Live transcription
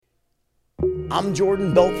I'm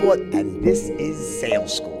Jordan Belfort, and this is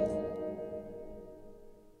Sales School.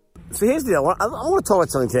 So here's the deal. I want to talk about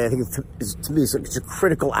something today I think to me it's a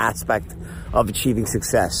critical aspect of achieving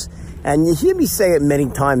success. And you hear me say it many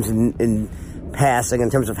times in passing in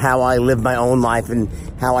terms of how I live my own life and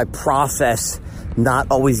how I process not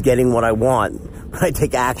always getting what I want when I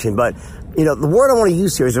take action. But, you know, the word I want to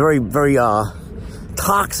use here is a very, very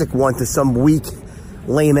toxic one to some weak,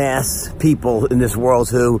 lame-ass people in this world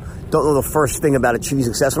who don't know the first thing about achieving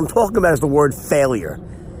success. What I'm talking about is the word failure.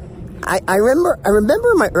 I remember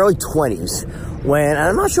in my early 20s when, and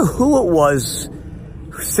I'm not sure who it was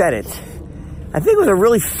who said it, I think it was a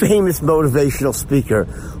really famous motivational speaker.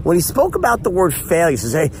 When he spoke about the word failure, he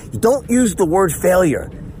says, hey, you don't use the word failure.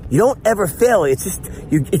 You don't ever fail. It's just,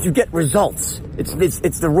 you get results.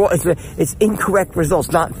 It's incorrect results,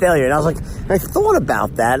 not failure. And I was like, and I thought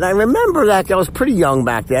about that, and I remember that I was pretty young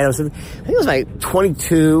back then. I think it was like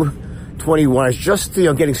 22, 21. I was just,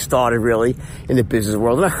 getting started really in the business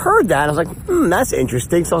world. And I heard that, and I was like, that's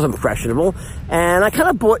interesting. So I was impressionable. And I kind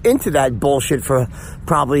of bought into that bullshit for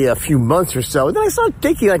probably a few months or so. And then I started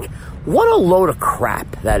thinking, like, what a load of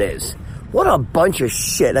crap that is. What a bunch of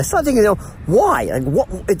shit. And I started thinking, why? Like, what?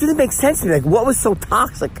 It didn't make sense to me. Like, what was so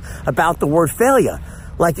toxic about the word failure?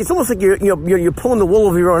 Like, it's almost like you're pulling the wool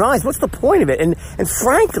over your own eyes. What's the point of it? And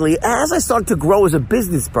frankly, as I started to grow as a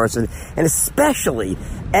business person, and especially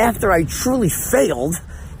after I truly failed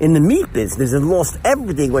in the meat business and lost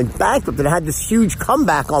everything, went bankrupt, and had this huge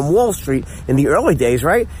comeback on Wall Street in the early days,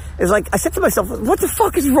 right? It's like, I said to myself, what the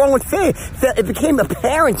fuck is wrong with failure? It became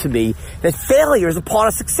apparent to me that failure is a part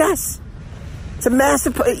of success. It's a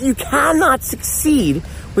massive, you cannot succeed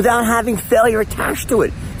without having failure attached to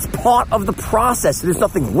it. It's part of the process. There's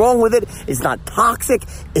nothing wrong with it. It's not toxic.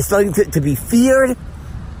 It's nothing to be feared.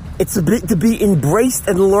 It's to be embraced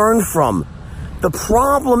and learned from. The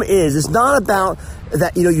problem is, it's not about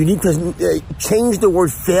that, you need to change the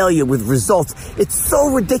word failure with results. It's so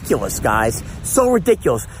ridiculous, guys. So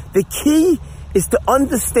ridiculous. The key is to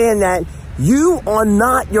understand that you are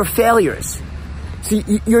not your failures. See,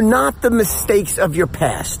 you're not the mistakes of your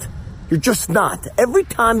past. You're just not. Every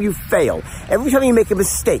time you fail, every time you make a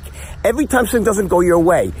mistake, every time something doesn't go your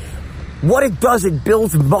way, what it does, it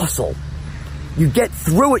builds muscle. You get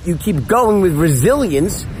through it, you keep going with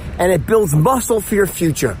resilience, and it builds muscle for your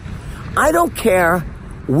future. I don't care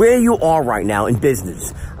where you are right now in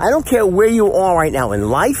business. I don't care where you are right now in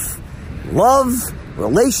life, love,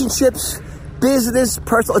 relationships, business,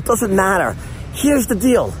 personal, it doesn't matter. Here's the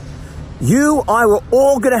deal. You, I, we're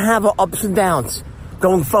all going to have our ups and downs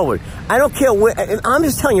going forward. I don't care where, and I'm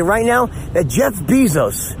just telling you right now that Jeff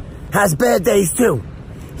Bezos has bad days too.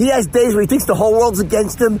 He has days where he thinks the whole world's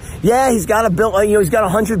against him. Yeah, he's got he's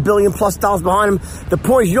got $100 billion plus behind him. The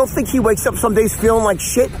point is, you don't think he wakes up some days feeling like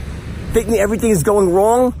shit, thinking everything is going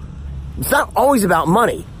wrong? It's not always about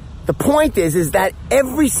money. The point is that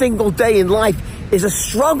every single day in life is a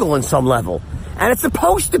struggle on some level, and it's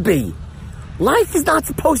supposed to be. Life is not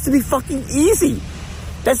supposed to be fucking easy.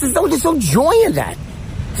 There's no joy in that.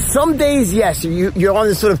 Some days, yes, you're on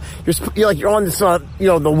this sort of, you're on this,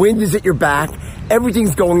 the wind is at your back,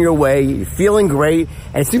 everything's going your way, you're feeling great,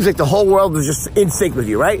 and it seems like the whole world is just in sync with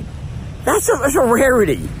you, right? That's a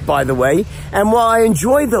rarity, by the way. And while I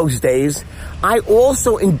enjoy those days, I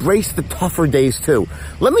also embrace the tougher days too.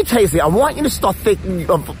 Let me tell you something. I want you to start thinking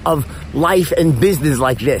of life and business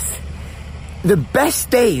like this. The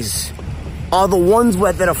best days are the ones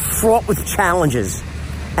that are fraught with challenges,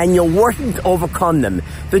 and you're working to overcome them.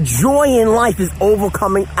 The joy in life is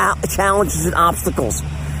overcoming challenges and obstacles.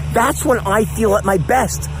 That's when I feel at my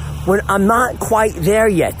best, when I'm not quite there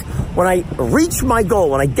yet. When I reach my goal,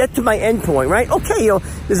 when I get to my end point, right? Okay,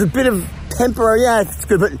 there's a bit of temporary, it's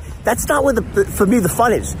good, but that's not where for me the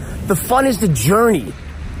fun is. The fun is the journey.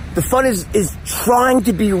 The fun is trying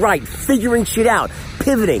to be right, figuring shit out,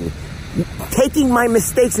 pivoting, taking my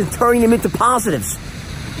mistakes and turning them into positives.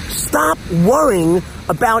 Stop worrying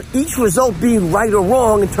about each result being right or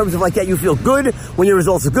wrong in terms of like that you feel good when your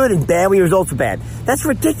results are good and bad when your results are bad. That's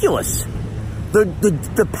ridiculous.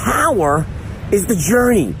 The power is the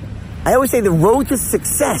journey. I always say the road to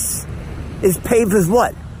success is paved with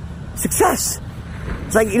what? Success.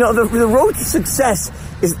 It's like, the road to success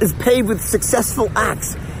is paved with successful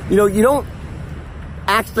acts. You don't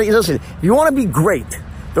actually, listen, if you want to be great,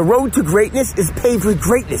 the road to greatness is paved with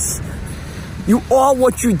greatness. You are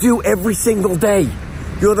what you do every single day.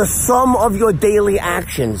 You're the sum of your daily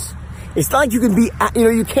actions. It's not like you can be,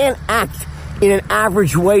 you can't act in an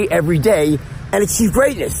average way every day and achieve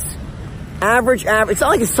greatness. Average. It's not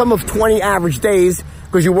like a sum of 20 average days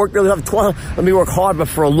because you work really hard. Let me work hard, but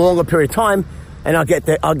for a longer period of time, and I'll get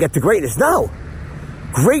to greatness. No.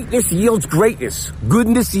 Greatness yields greatness.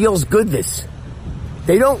 Goodness yields goodness.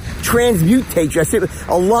 They don't transmutate you. I say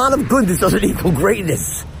a lot of goodness doesn't equal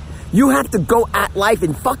greatness. You have to go at life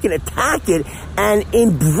and fucking attack it and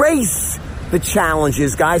embrace the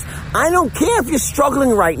challenges, guys. I don't care if you're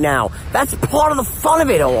struggling right now. That's part of the fun of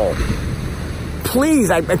it all. Please,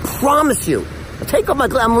 I promise you. I take off my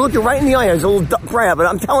glasses. I'm looking right in the eye. There's a little gray out, but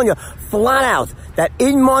I'm telling you flat out that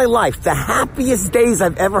in my life, the happiest days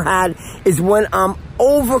I've ever had is when I'm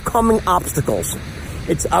overcoming obstacles.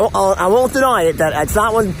 I won't deny it that it's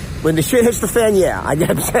not when the shit hits the fan, yeah, I get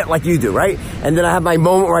upset like you do, right? And then I have my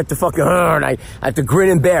moment where I have to fucking, and I have to grin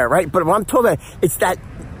and bear, right? But what I'm talking about, it's that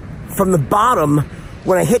from the bottom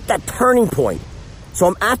when I hit that turning point. So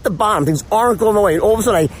I'm at the bottom, things aren't going away, and all of a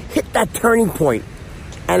sudden I hit that turning point,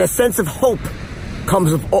 and a sense of hope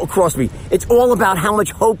comes across me. It's all about how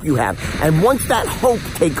much hope you have. And once that hope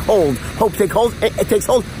takes hold,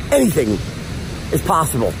 anything is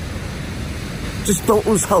possible. Just don't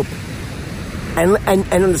lose hope. And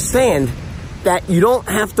understand that you don't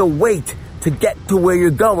have to wait to get to where you're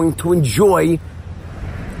going to enjoy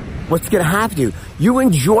what's going to happen to you. You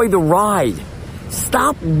enjoy the ride.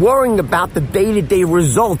 Stop worrying about the day-to-day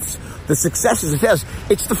results, the successes, the failures.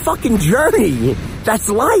 It's the fucking journey. That's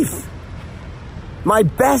life. My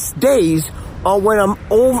best days are when I'm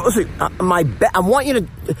over. Listen, I want you to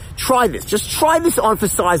try this. Just try this on for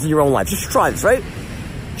size in your own life. Just try this, right?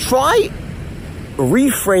 Try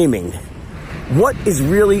reframing what is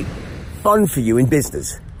really fun for you in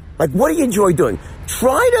business. Like, what do you enjoy doing?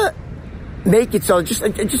 Try to make it so, just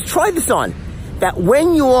try this on. That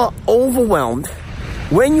when you're overwhelmed,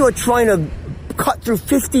 when you're trying to cut through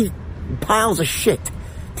 50 piles of shit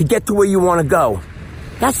to get to where you want to go,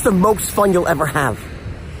 that's the most fun you'll ever have.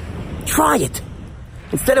 Try it.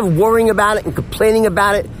 Instead of worrying about it and complaining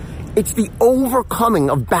about it, it's the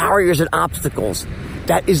overcoming of barriers and obstacles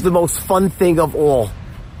that is the most fun thing of all.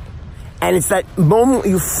 And it's that moment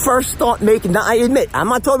you first start making. Now, I admit, I'm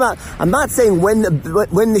not saying when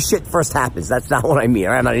the shit first happens. That's not what I mean.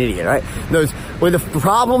 Right? I'm not an idiot, right? When the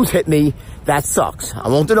problems hit me, that sucks. I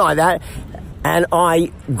won't deny that. And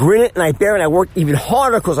I grin it and I bear it and I work even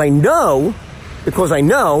harder because I know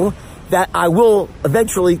that I will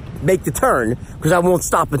eventually make the turn because I won't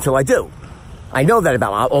stop until I do. I know that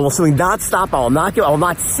about me. I will simply not stop. I will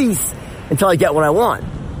not cease until I get what I want.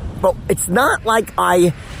 But it's not like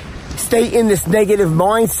I stay in this negative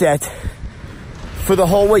mindset for the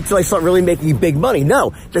whole way till I start really making big money.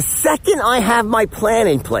 No, the second I have my plan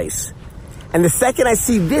in place and the second I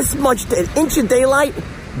see this much, an inch of daylight,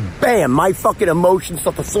 bam, my fucking emotions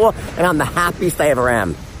start to soar and I'm the happiest I ever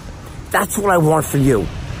am. That's what I want for you.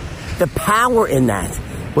 The power in that.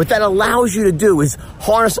 What that allows you to do is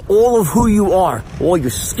harness all of who you are, all your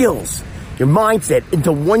skills, your mindset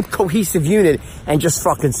into one cohesive unit and just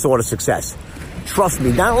fucking soar to success. Trust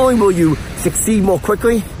me, not only will you succeed more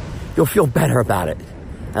quickly, you'll feel better about it.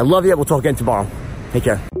 I love you. We'll talk again tomorrow. Take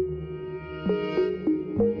care.